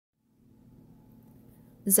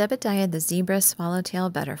Zebediah the Zebra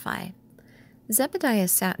Swallowtail Butterfly. Zebediah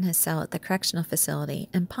sat in his cell at the correctional facility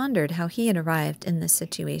and pondered how he had arrived in this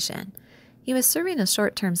situation. He was serving a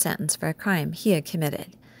short-term sentence for a crime he had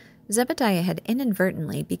committed. Zebediah had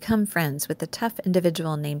inadvertently become friends with a tough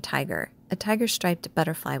individual named Tiger, a tiger-striped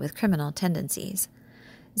butterfly with criminal tendencies.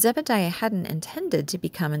 Zebediah hadn't intended to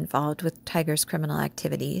become involved with Tiger's criminal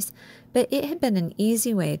activities, but it had been an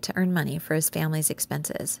easy way to earn money for his family's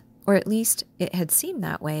expenses, or at least it had seemed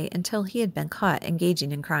that way until he had been caught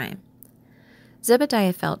engaging in crime.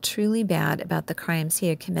 Zebediah felt truly bad about the crimes he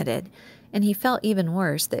had committed, and he felt even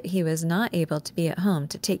worse that he was not able to be at home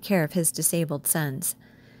to take care of his disabled sons.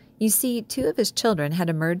 You see, 2 of his children had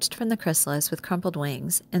emerged from the chrysalis with crumpled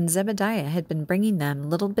wings, and Zebediah had been bringing them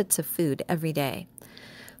little bits of food every day.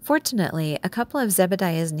 Fortunately, a couple of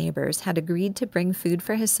Zebediah's neighbors had agreed to bring food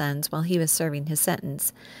for his sons while he was serving his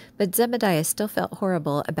sentence, but Zebediah still felt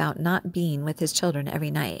horrible about not being with his children every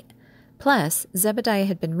night. Plus, Zebediah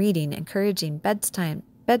had been reading encouraging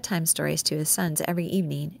bedtime stories to his sons every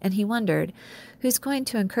evening, and he wondered, who's going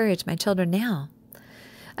to encourage my children now?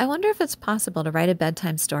 I wonder if it's possible to write a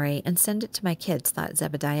bedtime story and send it to my kids, thought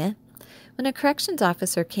Zebediah. When a corrections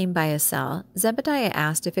officer came by his cell, Zebediah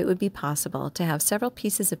asked if it would be possible to have several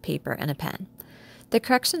pieces of paper and a pen. The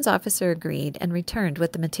corrections officer agreed and returned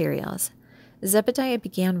with the materials. Zebediah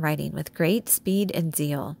began writing with great speed and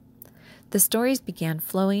zeal. The stories began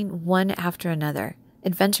flowing one after another.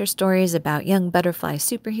 Adventure stories about young butterfly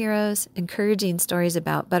superheroes, encouraging stories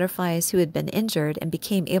about butterflies who had been injured and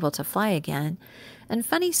became able to fly again, and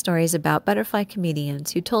funny stories about butterfly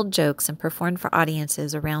comedians who told jokes and performed for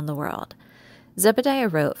audiences around the world.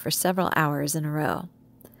 Zebediah wrote for several hours in a row.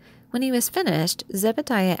 When he was finished,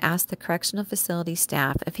 Zebediah asked the correctional facility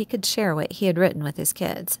staff if he could share what he had written with his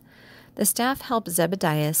kids. The staff helped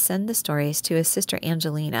Zebediah send the stories to his sister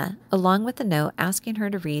Angelina, along with a note asking her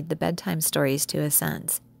to read the bedtime stories to his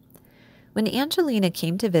sons. When Angelina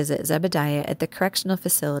came to visit Zebediah at the correctional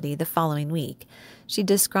facility the following week, she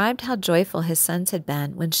described how joyful his sons had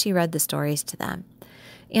been when she read the stories to them.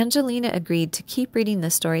 Angelina agreed to keep reading the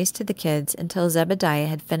stories to the kids until Zebediah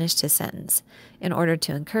had finished his sentence, in order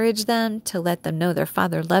to encourage them, to let them know their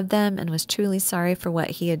father loved them and was truly sorry for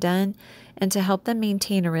what he had done, and to help them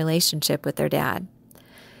maintain a relationship with their dad.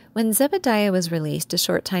 When Zebediah was released a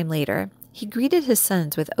short time later, he greeted his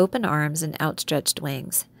sons with open arms and outstretched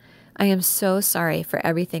wings. "I am so sorry for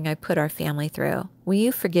everything I put our family through. Will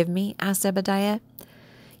you forgive me?" asked Zebediah.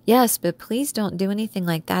 "Yes, but please don't do anything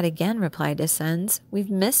like that again," replied his sons. "We've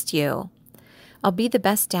missed you." "I'll be the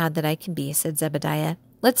best dad that I can be," said Zebediah.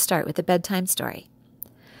 "Let's start with a bedtime story."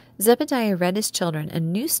 Zebediah read his children a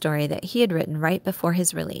new story that he had written right before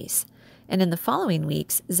his release. And in the following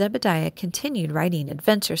weeks, Zebediah continued writing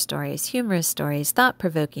adventure stories, humorous stories,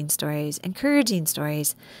 thought-provoking stories, encouraging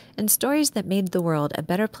stories, and stories that made the world a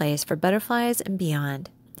better place for butterflies and beyond.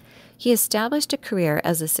 He established a career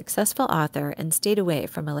as a successful author and stayed away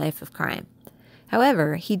from a life of crime.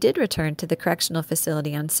 However, he did return to the correctional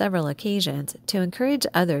facility on several occasions to encourage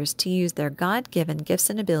others to use their God-given gifts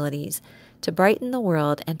and abilities to brighten the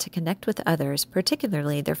world and to connect with others,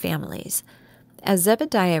 particularly their families. As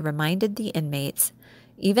Zebediah reminded the inmates,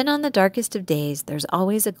 "Even on the darkest of days, there's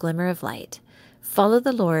always a glimmer of light. Follow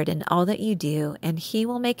the Lord in all that you do, and He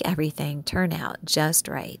will make everything turn out just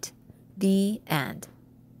right." The end.